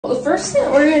Well, the first thing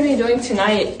we're going to be doing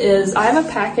tonight is I have a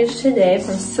package today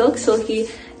from SilkSilky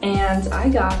and I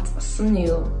got some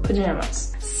new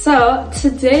pajamas. So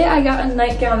today I got a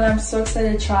nightgown that I'm so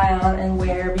excited to try on and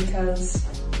wear because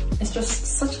it's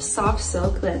just such a soft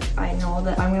silk that I know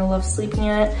that I'm going to love sleeping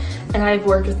in it. And I've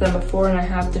worked with them before and I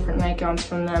have different nightgowns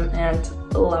from them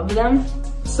and love them.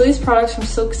 So these products from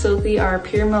SilkSilky are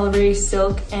pure Mulberry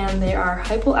silk and they are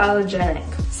hypoallergenic.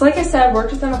 So like I said, I've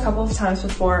worked with them a couple of times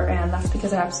before and that's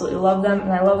because I absolutely love them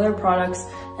and I love their products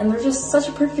and they're just such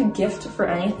a perfect gift for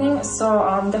anything. So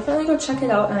definitely go check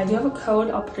it out, and I do have a code.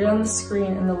 I'll put it on the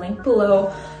screen in the link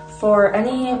below for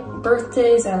any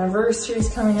birthdays,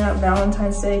 anniversaries coming up,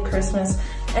 Valentine's Day, Christmas,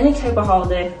 any type of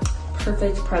holiday.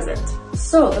 Perfect present.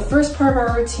 So the first part of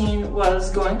our routine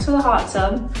was going to the hot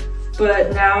tub,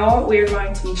 but now we are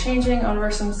going to be changing out of our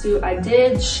swimsuit. I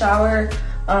did shower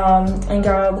and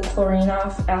got all the chlorine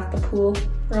off at the pool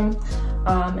room,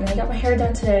 and I got my hair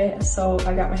done today, so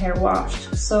I got my hair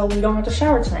washed, so we don't have to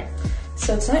shower tonight.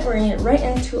 So tonight we're gonna get right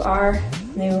into our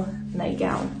new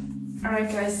nightgown.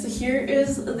 Alright guys, so here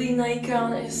is the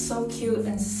nightgown. It is so cute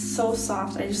and so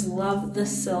soft. I just love the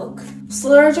silk. So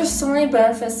there are just so many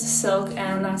benefits to silk,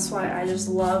 and that's why I just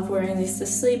love wearing these to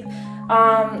sleep.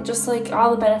 Just like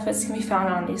all the benefits can be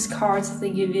found on these cards that they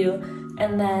give you,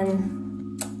 and then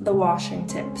the washing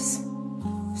tips.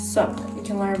 So you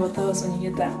can learn about those when you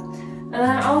get them. And then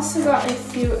I also got a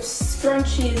few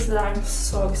scrunchies that I'm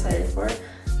so excited for.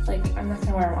 Like, I'm not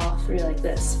gonna wear them all three like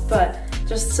this, but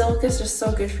just silk is just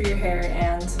so good for your hair,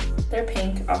 and they're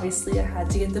pink. Obviously, I had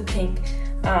to get the pink.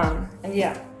 And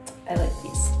yeah, I like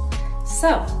these.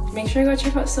 So make sure you go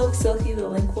check out SilkSilky. The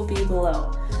link will be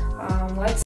below. Let's